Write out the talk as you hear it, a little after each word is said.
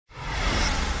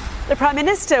The Prime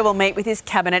Minister will meet with his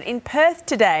cabinet in Perth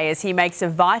today as he makes a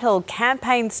vital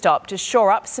campaign stop to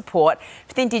shore up support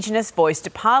for the Indigenous voice to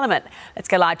Parliament. Let's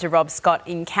go live to Rob Scott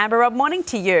in Canberra. Rob, morning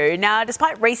to you. Now,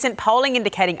 despite recent polling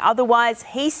indicating otherwise,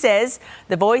 he says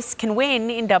the voice can win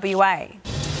in WA.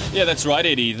 Yeah, that's right,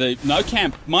 Eddie. The no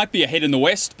camp might be ahead in the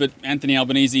West, but Anthony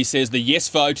Albanese says the yes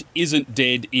vote isn't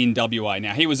dead in WA.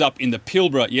 Now, he was up in the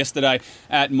Pilbara yesterday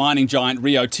at mining giant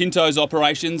Rio Tinto's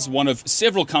operations, one of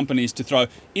several companies to throw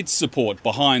its support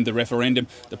behind the referendum.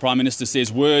 The Prime Minister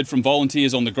says word from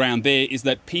volunteers on the ground there is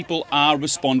that people are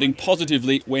responding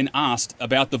positively when asked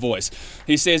about the voice.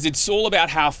 He says it's all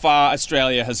about how far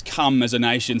Australia has come as a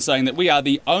nation, saying that we are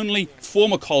the only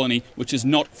former colony which has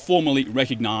not formally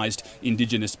recognised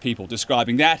Indigenous people,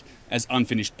 describing that as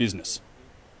unfinished business.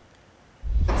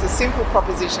 It's a simple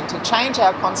proposition to change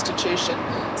our constitution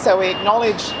so we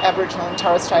acknowledge Aboriginal and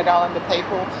Torres Strait Islander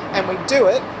people, and we do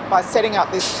it by setting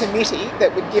up this committee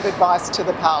that would give advice to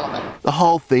the Parliament. The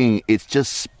whole thing, it's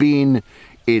just spin,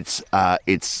 it's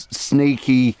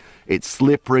sneaky, it's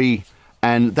slippery,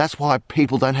 and that's why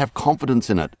people don't have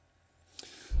confidence in it.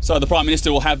 So the Prime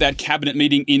Minister will have that cabinet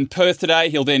meeting in Perth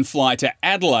today. He'll then fly to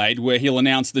Adelaide, where he'll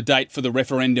announce the date for the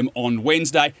referendum on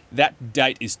Wednesday. That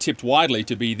date is tipped widely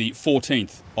to be the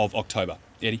 14th of October.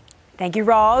 Eddie? Thank you,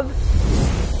 Rob.